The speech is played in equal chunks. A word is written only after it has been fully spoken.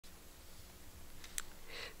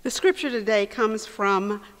The scripture today comes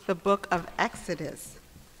from the book of Exodus.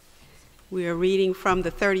 We are reading from the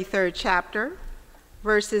 33rd chapter,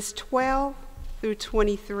 verses 12 through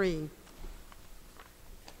 23.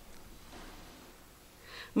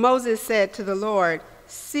 Moses said to the Lord,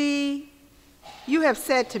 "See, you have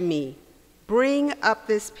said to me, 'Bring up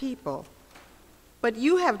this people,' but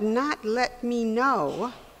you have not let me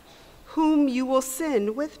know whom you will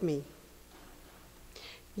send with me.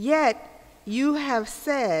 Yet you have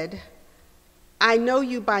said, 'I know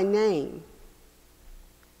you by name,'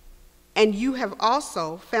 and you have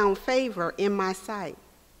also found favor in my sight.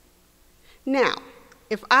 Now,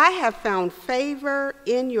 if I have found favor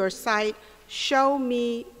in your sight, show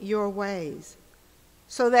me your ways,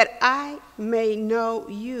 so that I may know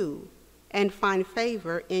you and find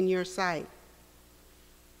favor in your sight.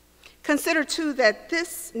 Consider, too, that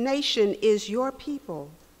this nation is your people."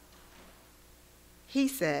 He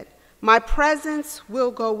said, "My presence will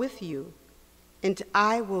go with you, and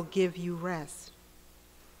I will give you rest."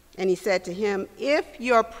 And he said to him, "If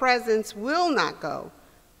your presence will not go,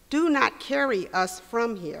 do not carry us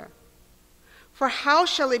from here. For how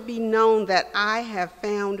shall it be known that I have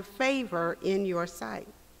found favor in your sight,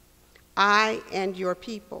 I and your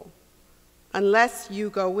people, unless you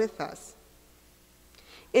go with us?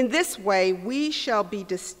 In this way we shall be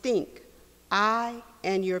distinct, I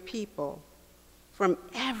and your people, from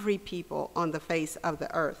every people on the face of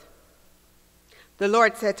the earth." The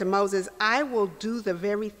Lord said to Moses, "I will do the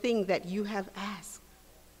very thing that you have asked,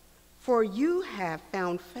 for you have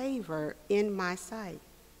found favor in my sight,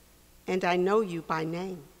 and I know you by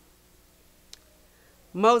name."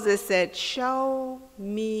 Moses said, "Show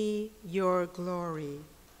me your glory,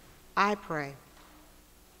 I pray."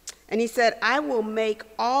 And he said, "I will make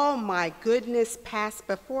all my goodness pass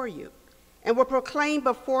before you, and will proclaim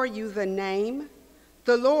before you the name,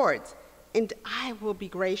 the Lord's, and I will be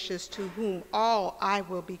gracious to whom all I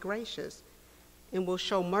will be gracious, and will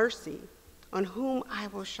show mercy on whom I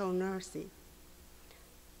will show mercy.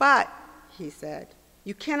 But," he said,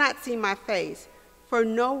 "you cannot see my face, for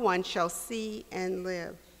no one shall see and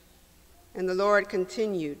live." And the Lord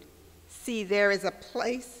continued, "See, there is a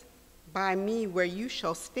place by me where you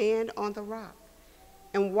shall stand on the rock.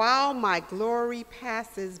 And while my glory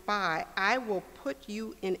passes by, I will put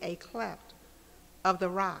you in a cleft of the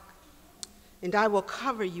rock, and I will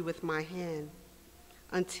cover you with my hand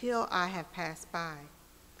until I have passed by.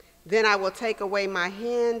 Then I will take away my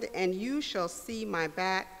hand, and you shall see my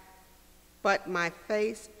back, but my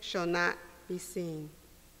face shall not be seen."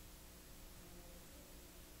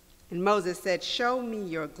 And Moses said, "Show me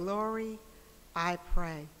your glory, I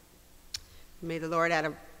pray." May the Lord add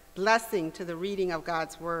a blessing to the reading of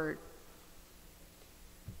God's word.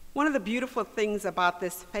 One of the beautiful things about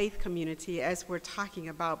this faith community, as we're talking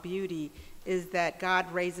about beauty, is that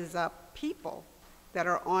God raises up people that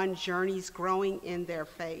are on journeys growing in their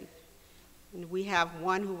faith. And we have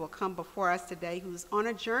one who will come before us today who's on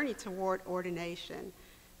a journey toward ordination.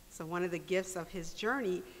 So one of the gifts of his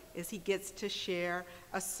journey is he gets to share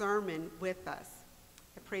a sermon with us.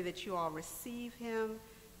 I pray that you all receive him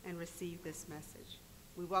and receive this message.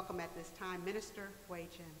 We welcome at this time Minister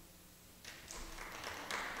Wei-Jen.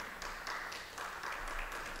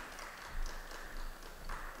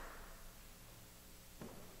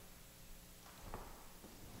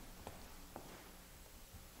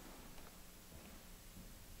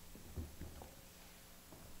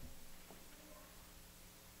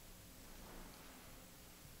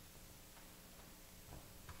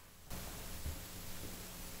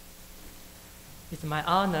 It's my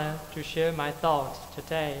honor to share my thoughts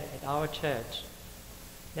today at our church.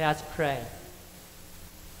 Let us pray.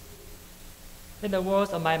 Let the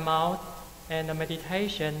words of my mouth and the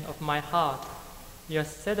meditation of my heart be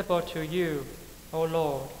acceptable to you, O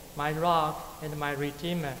Lord, my rock and my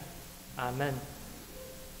redeemer. Amen.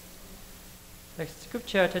 The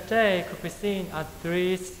scripture today could be seen as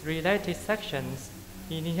three related sections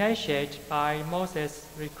initiated by Moses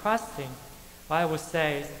requesting, or I would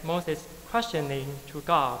say Moses questioning to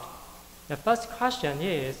God. The first question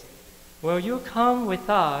is, will you come with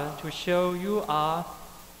us to show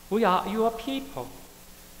we are your people?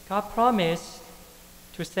 God promised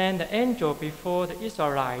to send the angel before the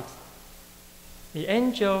Israelites. The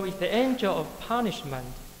angel is the angel of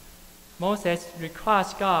punishment. Moses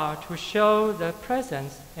requests God to show the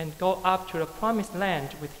presence and go up to the promised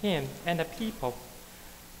land with him and the people.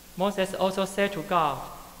 Moses also said to God,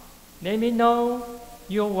 "Let me know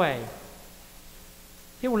your way."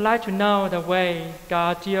 He would like to know the way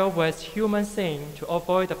God deals with human sin to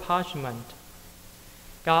avoid the punishment.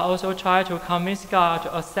 God also tried to convince God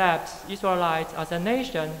to accept Israelites as a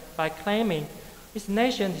nation by claiming This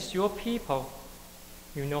nation is your people.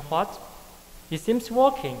 You know what? It seems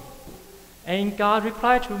working. And God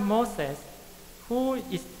replied to Moses, who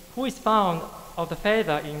is found of the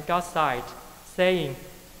favor in God's sight, saying,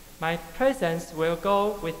 My presence will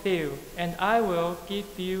go with you, and I will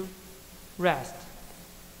give you rest.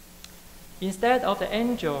 Instead of the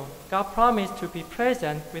angel, God promised to be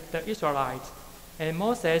present with the Israelites, and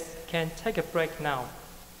Moses can take a break now.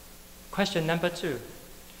 Question number 2.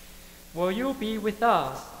 Will you be with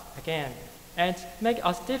us again and make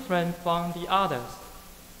us different from the others?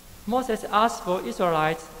 Moses asked for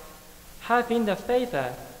Israelites having the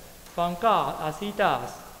favor from God as he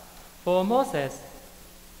does. For Moses,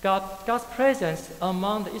 God's presence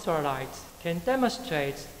among the Israelites can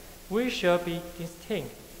demonstrate we shall be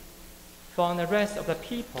distinct from the rest of the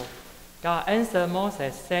people. God answered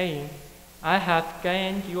Moses, saying, I have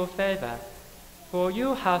gained your favor, for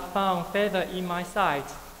you have found favor in my sight,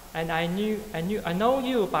 and I know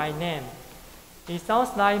you by name. It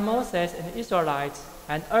sounds like Moses and the Israelites,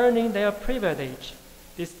 and earning their privilege,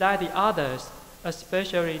 dislike the others,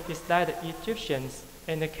 especially dislike the Egyptians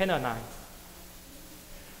and the Canaanites.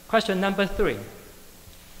 Question number 3.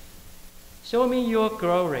 Show me your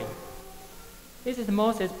glory. This is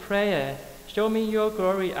Moses' prayer. Show me your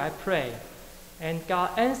glory, I pray. And God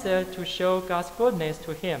answered to show God's goodness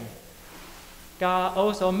to him. God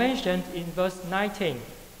also mentioned in verse 19,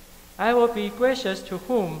 I will be gracious to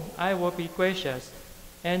whom I will be gracious,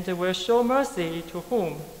 and will show mercy to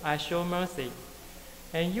whom I show mercy.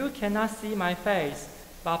 And you cannot see my face,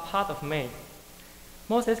 but part of me.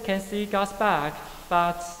 Moses can see God's back,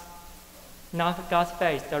 but not God's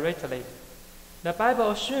face directly. The Bible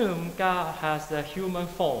assumes God has a human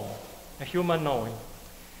form, a humanoid.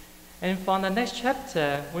 And from the next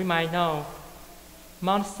chapter, we might know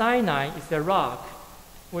Mount Sinai is a rock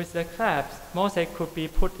with the clefts Moses could be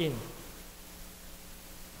put in.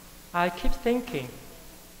 I keep thinking,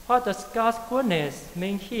 what does God's goodness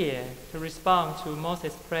mean here to respond to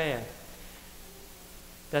Moses' prayer?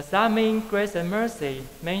 Does that mean grace and mercy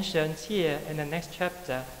mentioned here in the next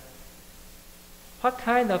chapter? What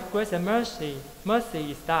kind of grace and mercy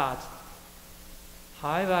is that?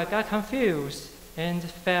 However, I got confused and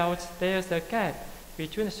felt there's a gap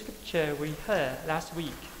between the scripture we heard last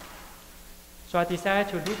week. So I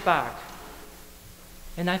decided to look back.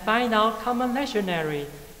 And I find out common lectionary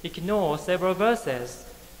ignores several verses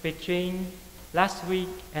between last week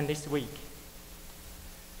and this week.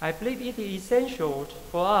 I believe it is essential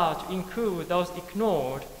for us to include those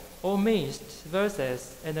ignored or missed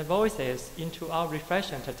verses and voices into our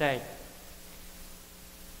reflection today.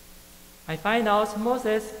 I find out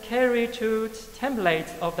Moses carried 2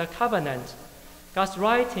 templates of the covenant. God's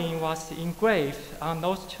writing was engraved on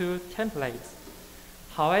those 2 templates.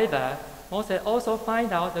 However, Moses also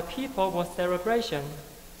find out the people were celebrating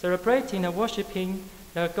and worshiping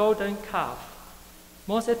the golden calf.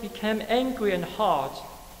 Moses became angry and hot.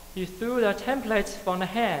 He threw the templates from the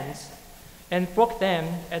hands and broke them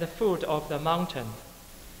at the foot of the mountain.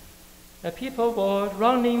 The people were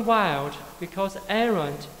running wild because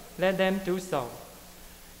Aaron let them do so.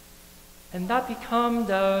 And that became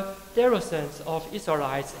the derisions of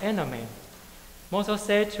Israelites' enemy. Moses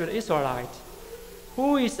said to the Israelites,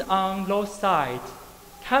 Who is on Lord's side?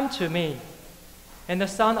 Come to me. And the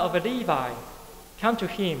son of Levi, come to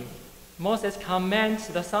him. Moses commands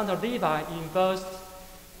the son of Levi in verse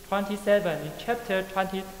 27 in chapter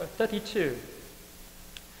 32.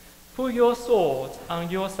 Put your swords on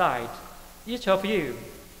your side, each of you.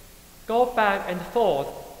 Go back and forth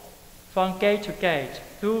from gate to gate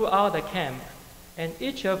throughout the camp, and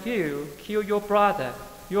each of you kill your brother,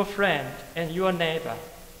 your friend, and your neighbor.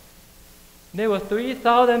 There were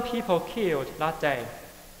 3,000 people killed that day.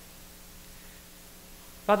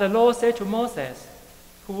 But the Lord said to Moses,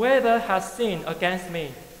 Whoever has sinned against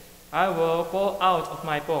me, I will blot out of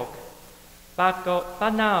my book.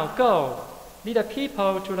 But now go, lead the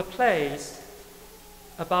people to the place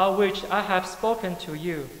about which I have spoken to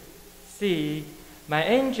you. See, my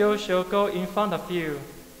angel shall go in front of you.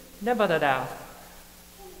 Nevertheless,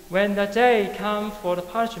 when the day comes for the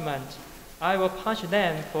punishment, I will punish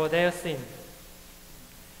them for their sin.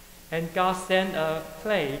 And God sent a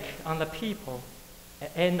plague on the people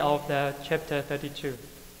at the end of the chapter 32.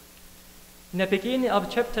 In the beginning of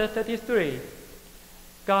chapter 33,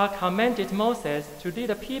 God commanded Moses to lead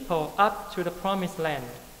the people up to the promised land.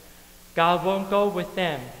 God won't go with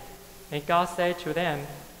them, and God said to them,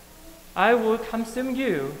 I will consume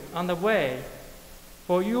you on the way,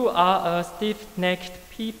 for you are a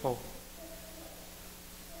stiff-necked people.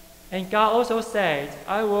 And God also said,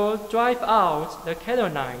 I will drive out the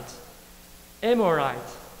Canaanites,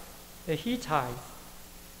 Amorites, the Hittites,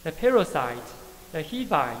 the Perizzites, the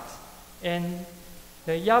Hivites, and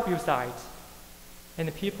the Jebusites, and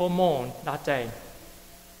the people mourned that day.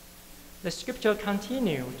 The scripture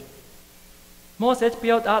continued. Moses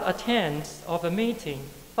built out a tent of a meeting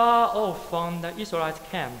far off from the Israelite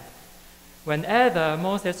camp. Whenever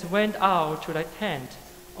Moses went out to the tent,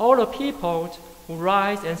 all the people would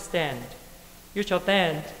rise and stand, each of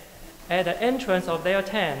them at the entrance of their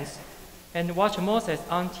tents, and watch Moses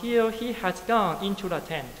until he had gone into the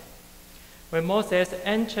tent. When Moses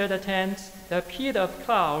entered the tent, the pillar of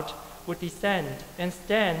cloud would descend and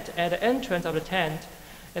stand at the entrance of the tent,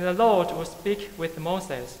 and the Lord would speak with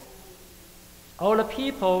Moses. All the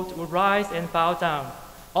people would rise and bow down,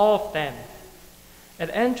 all of them, at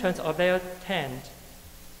the entrance of their tent.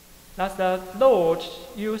 Thus the Lord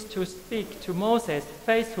used to speak to Moses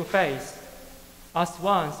face to face, as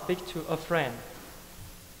one speaks to a friend.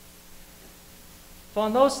 For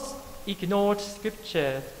those ignored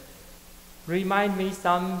scriptures, remind me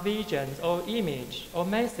some visions or image or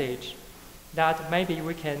message that maybe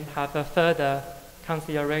we can have a further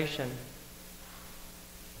consideration.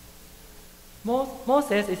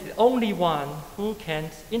 Moses is the only one who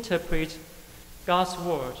can interpret God's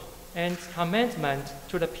word and commandment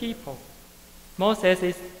to the people. Moses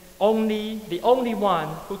is the only one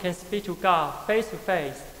who can speak to God face to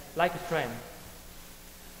face like a friend.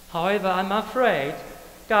 However, I'm afraid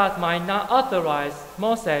God might not authorize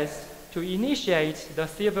Moses to initiate the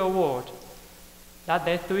civil war, that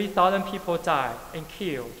the 3,000 people died and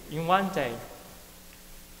killed in one day.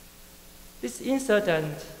 This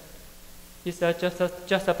incident is a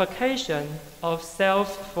justification of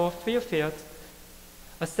self-fulfilled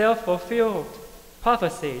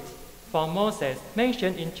prophecy from Moses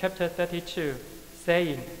mentioned in chapter 32,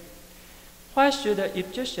 saying, "Why should the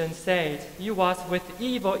Egyptians say it was with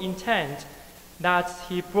evil intent that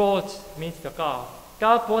he brought me to God?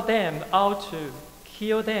 God brought them out to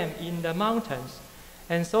kill them in the mountains,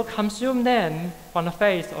 and so consume them from the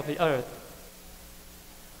face of the earth."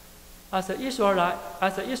 As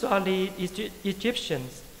the Israeli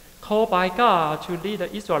Egyptians called by God to lead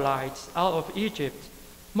the Israelites out of Egypt,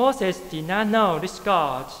 Moses did not know this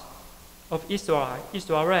God of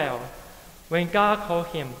Israel. When God called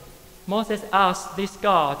him, Moses asked this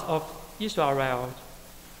God of Israel,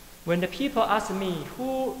 "When the people ask me,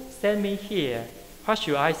 'Who sent me here?' what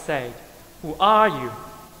should I say? 'Who are you?'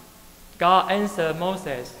 God answered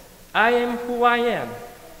Moses, 'I am who I am.'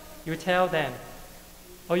 You tell them,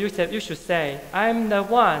 or you should say, 'I am the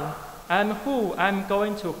one, I am who I am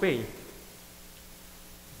going to be.'"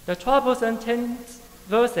 The troublesome 10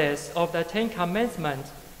 verses of the 10 Commandments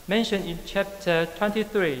mentioned in chapter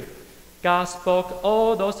 23, God spoke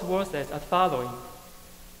all those verses as following: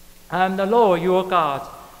 "I am the Lord your God,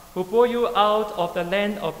 who brought you out of the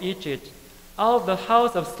land of Egypt, out of the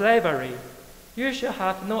house of slavery. You shall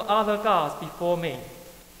have no other gods before me.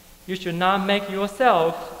 You should not make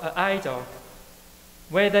yourself an idol,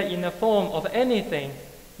 whether in the form of anything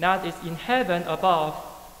that is in heaven above,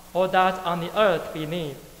 or that on the earth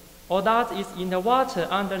beneath, or that is in the water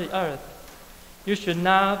under the earth. You should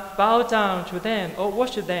not bow down to them or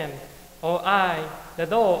worship them, or I, the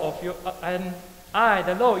Lord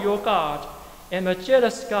your God, am a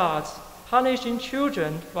jealous God, punishing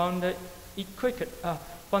children from the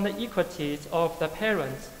iniquities of the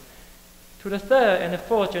parents, to the third and the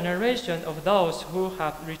fourth generation of those who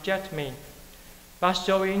have rejected me, but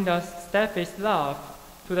showing the steadfast love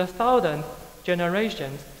to the 1,000th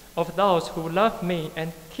generation of those who love me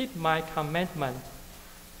and keep my commandment.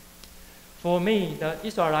 For me, the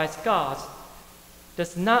Israelite God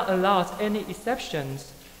does not allow any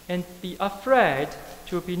exceptions and be afraid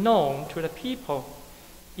to be known to the people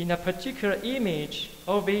in a particular image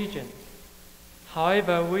or vision.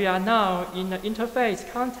 However, we are now in an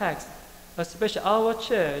interfaith context, especially our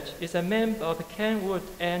church is a member of the Kenwood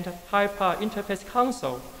and Hyde Interfaith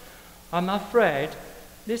Council. I'm afraid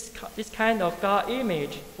this kind of God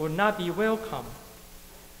image would not be welcome.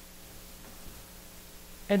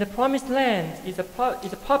 And the promised land is a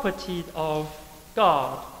property of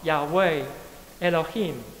God, Yahweh,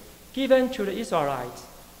 Elohim, given to the Israelites.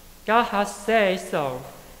 God has said so,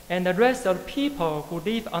 and the rest of the people who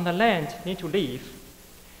live on the land need to live.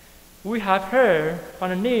 We have heard from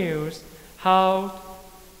the news how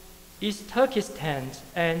East Turkestan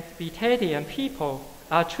and Tibetan people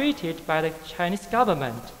are treated by the Chinese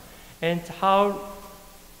government, and how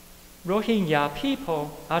Rohingya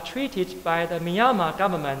people are treated by the Myanmar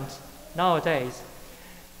government nowadays.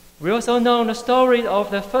 We also know the story of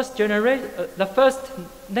the First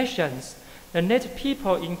Nations, the Native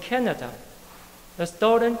people in Canada, the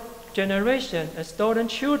stolen generation and stolen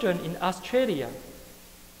children in Australia.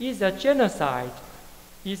 is a genocide,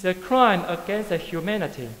 is a crime against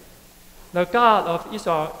humanity. The God of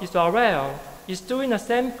Israel is doing the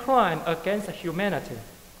same crime against humanity.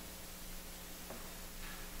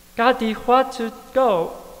 God did want to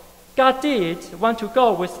go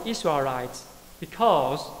with Israelites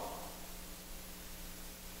because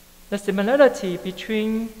the similarity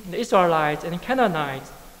between the Israelites and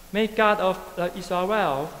Canaanites made God of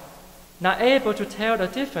Israel not able to tell the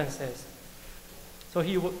differences. So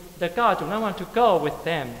the God do not want to go with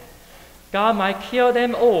them. God might kill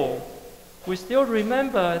them all. We still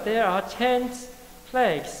remember there are 10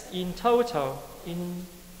 plagues in total in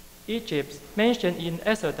Egypt, mentioned in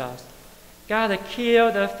Exodus. God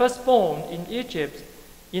killed the firstborn in Egypt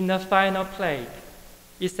in the final plague,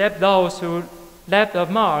 except those who left a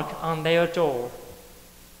mark on their door.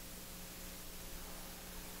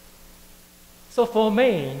 So for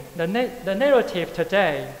me, the narrative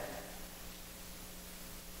today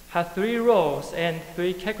has 3 roles and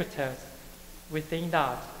 3 characters within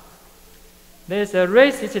that. There's a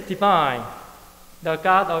racist divine, the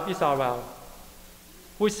God of Israel,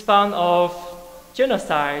 who is fond of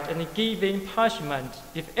genocide and giving punishment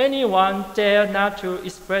if anyone dare not to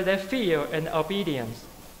express their fear and obedience.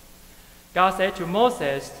 God said to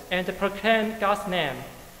Moses and proclaimed God's name,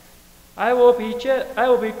 I will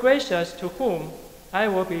be gracious to whom I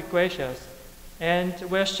will be gracious, and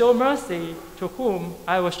will show mercy to whom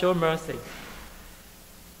I will show mercy.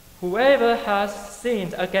 Whoever has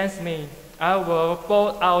sinned against me, I will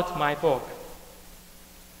blot out my book.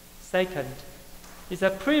 Second, is a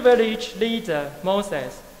privileged leader,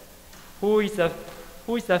 Moses, who is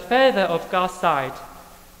the father of God's side,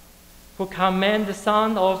 who commanded the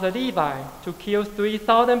son of the Levi to kill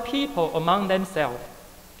 3,000 people among themselves.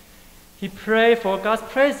 He prayed for God's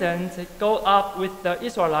presence to go up with the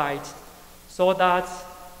Israelites so that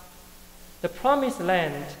the promised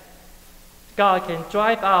land, God can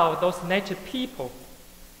drive out those native people.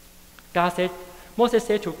 Moses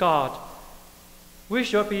said to God, we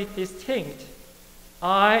shall be distinct,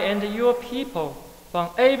 I and your people, from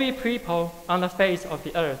every people on the face of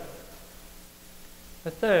the earth.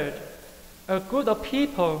 The third, a group of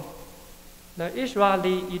people, the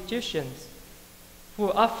Israeli Egyptians,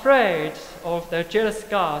 who are afraid of the jealous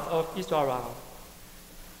God of Israel,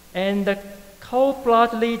 and the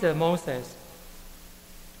cold-blooded leader Moses.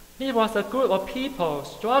 It was a group of people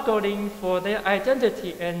struggling for their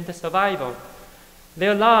identity and survival.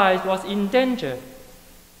 Their lives was in danger.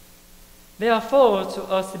 They are forced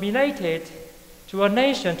to assimilate to a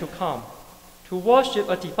nation to come, to worship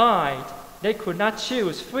a divine they could not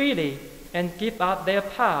choose freely and give up their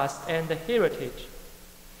past and heritage.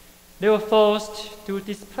 They were forced to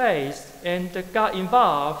displace and got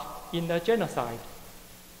involved in the genocide.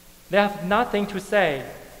 They have nothing to say.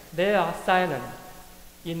 They are silent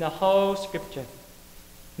in the whole scripture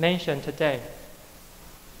mentioned today.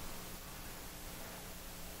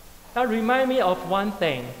 That reminds me of one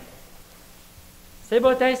thing.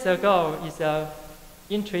 Several days ago is an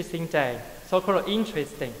interesting day, so-called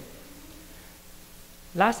interesting.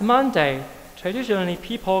 Last Monday, traditionally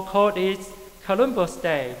people call it Columbus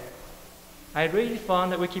Day. I read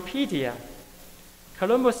from Wikipedia.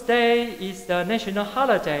 Columbus Day is the national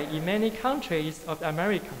holiday in many countries of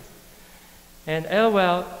America, and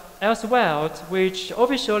elsewhere, which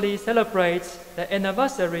officially celebrates the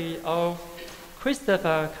anniversary of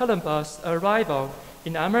Christopher Columbus' arrival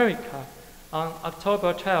in America on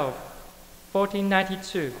October 12,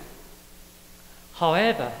 1492.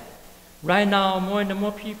 However, right now more and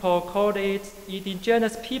more people call it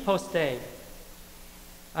Indigenous Peoples' Day.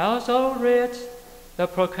 I also read the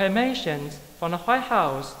proclamations from the White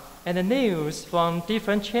House and the news from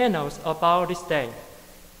different channels about this day.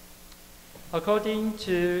 According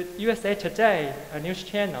to USA Today, a news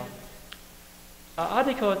channel, an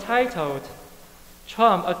article titled,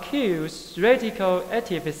 Trump accused radical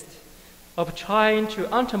activists of trying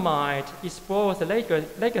to undermine Explorer's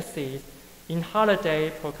legacy in holiday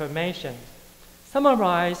proclamations,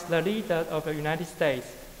 summarized the leader of the United States.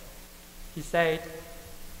 He said,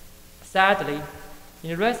 sadly,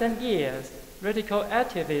 in recent years, radical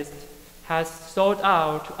activists have sought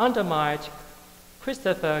out to undermine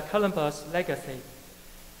Christopher Columbus' legacy.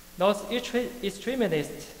 Those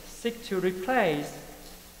extremists seek to replace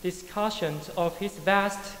discussions of his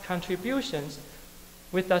vast contributions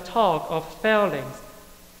with the talk of failings,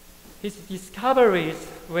 his discoveries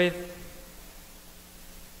with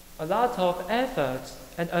a lot of effort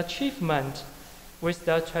and achievement with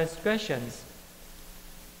the transgressions.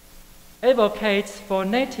 Advocates for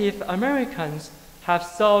Native Americans have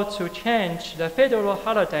sought to change the federal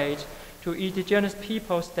holiday to Indigenous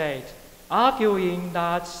Peoples' Day arguing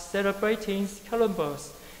that celebrating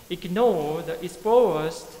Columbus ignored the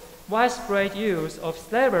explorers' widespread use of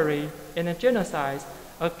slavery and genocide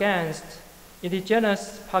against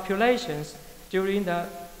indigenous populations during the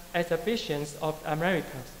exhibitions of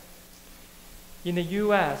Americas. In the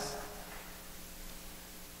U.S.,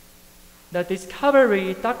 the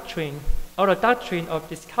discovery doctrine, or the doctrine of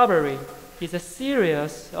discovery, is a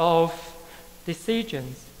series of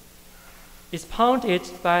decisions expounded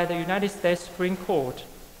by the United States Supreme Court,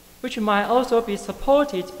 which might also be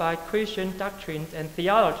supported by Christian doctrines and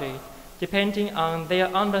theology, depending on their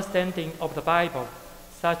understanding of the Bible,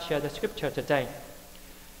 such as the Scripture today.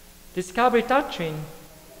 Discovery doctrine,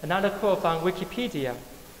 another quote from Wikipedia,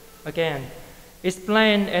 again,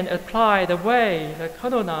 explain and apply the way the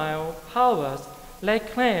colonial powers laid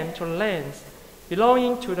claim to lands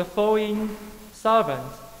belonging to the foreign sovereign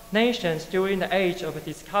nations during the age of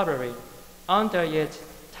discovery, under its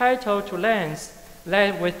title to lands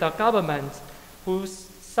led with the government whose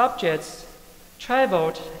subjects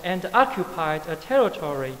traveled and occupied a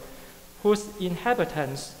territory whose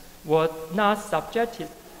inhabitants were not subjects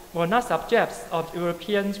of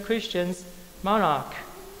European Christian monarch.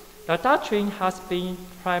 The doctrine has been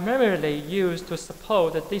primarily used to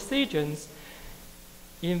support the decisions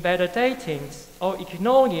invalidating or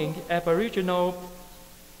ignoring Aboriginal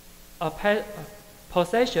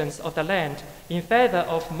possessions of the land in favor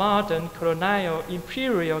of modern colonial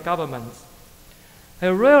imperial governments. I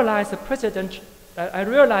realized that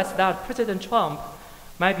President Trump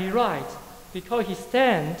might be right because he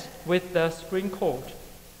stands with the Supreme Court.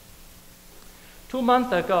 2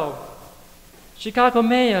 months ago, Chicago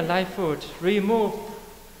Mayor Lightfoot removed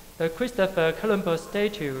the Christopher Columbus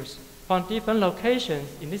statues from different locations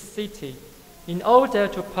in this city in order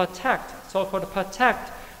to protect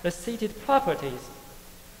the city's properties.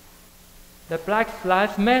 The Black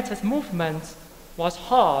Lives Matter movement was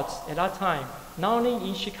hot at that time, not only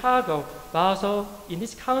in Chicago, but also in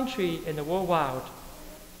this country and worldwide.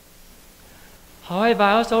 However,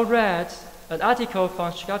 I also read an article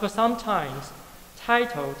from Chicago Sun-Times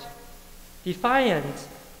titled, "Defiant,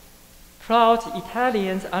 Proud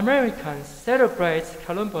Italian Americans Celebrate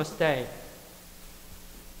Columbus Day."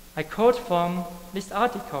 I quote from this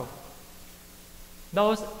article.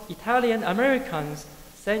 Those Italian Americans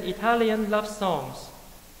sang Italian love songs.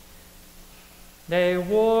 They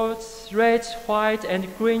wore red, white,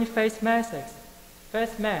 and green face masks.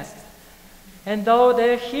 And though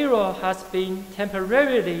their hero has been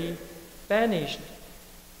temporarily banished,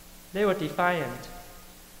 they were defiant.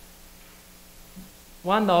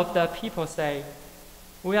 One of the people said,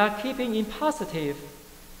 "We are keeping it positive,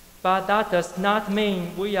 but that does not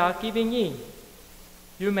mean we are giving in.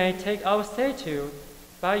 You may take our statue,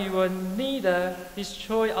 but you will neither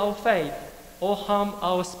destroy our faith or harm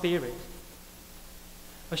our spirit."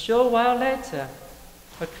 A short while later,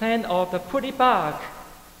 a clan of the Putty-Bug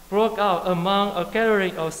broke out among a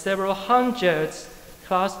gathering of several hundred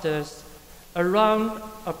clusters around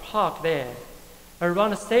a park there.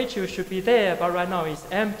 Around the statue should be there, but right now it's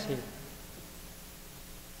empty.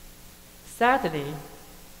 Sadly,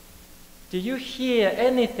 do you hear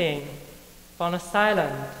anything from the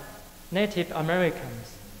silent Native Americans?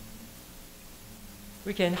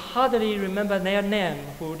 We can hardly remember their name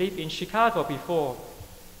who lived in Chicago before.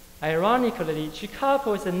 Ironically,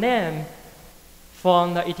 Chicago is a name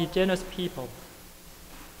from the indigenous people,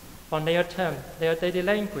 from their term, their daily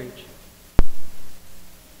language.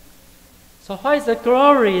 So what is the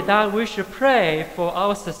glory that we should pray for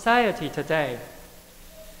our society today?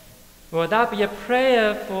 Will that be a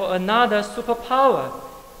prayer for another superpower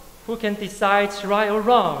who can decide right or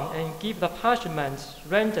wrong and give the punishment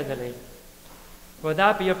randomly? Will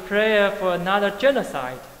that be a prayer for another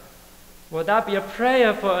genocide? Will that be a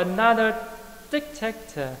prayer for another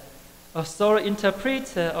dictator, a sole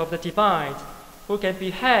interpreter of the divine who can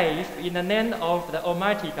behave in the name of the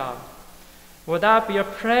Almighty God? Will that be a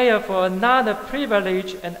prayer for another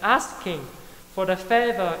privilege and asking for the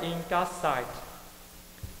favor in God's sight?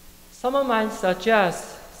 Someone might suggest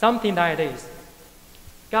something like this.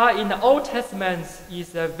 God in the Old Testament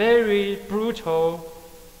is a very brutal,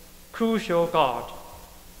 crucial God.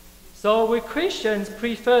 So we Christians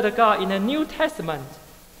prefer the God in the New Testament,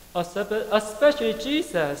 especially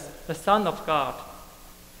Jesus, the Son of God.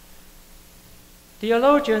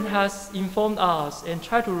 Theologian has informed us and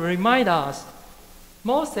tried to remind us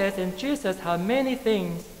Moses and Jesus have many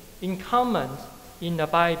things in common in the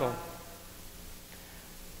Bible.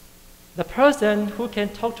 The person who can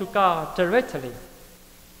talk to God directly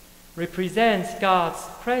represents God's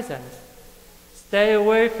presence. Stay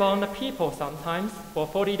away from the people sometimes for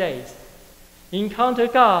 40 days. encounter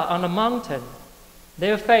God on the mountain,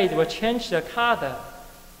 their faith will change the color.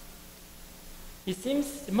 It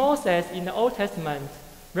seems Moses in the Old Testament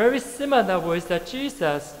very similar with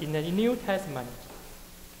Jesus in the New Testament.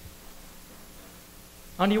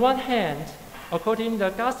 On the one hand, according to the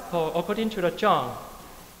Gospel, according to the John,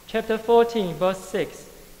 chapter 14, verse 6,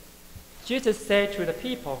 Jesus said to the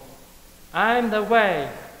people, "I am the way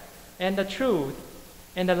and the truth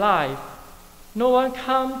and the life. No one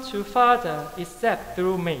comes to Father except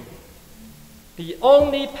through me. The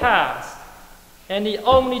only path and the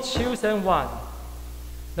only chosen one,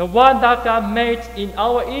 the one that God made in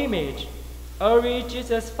our image." Early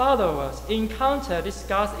Jesus followers encounter this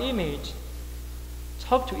God's image,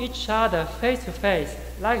 talk to each other face to face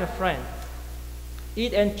like a friend,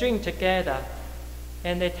 eat and drink together,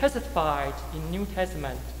 and they testified in New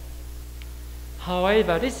Testament.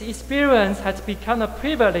 However, this experience has become a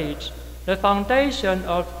privilege, the foundation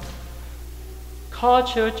of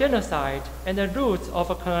cultural genocide and the roots of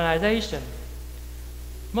colonization.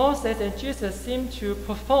 Moses and Jesus seem to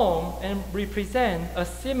perform and represent a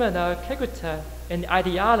similar character and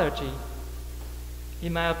ideology,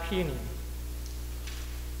 in my opinion.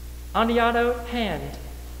 On the other hand,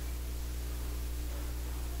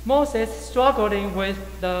 Moses struggling with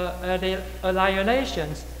the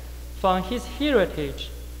alienations from his heritage,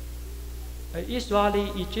 an Israeli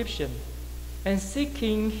Egyptian, and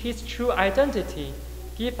seeking his true identity,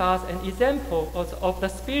 give us an example of the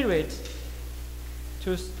spirit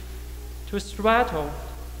to struggle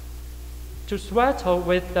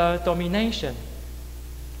with the domination.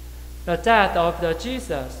 The death of the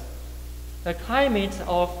Jesus, the climax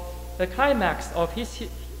of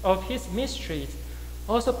his mysteries,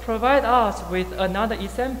 also provide us with another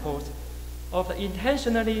example of the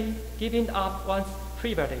intentionally giving up one's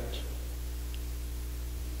privilege.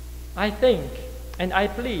 I think and I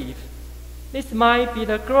believe this might be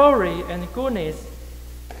the glory and goodness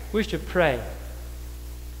we should pray.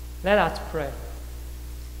 Let us pray.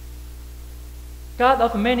 God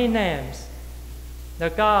of many names, the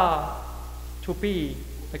God to be,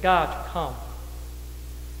 the God to come,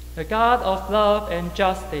 the God of love and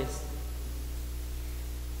justice,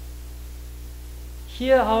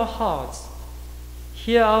 hear our hearts,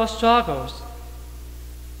 hear our struggles,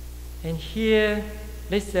 and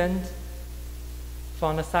listen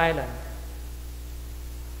from the silent.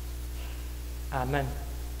 Amen.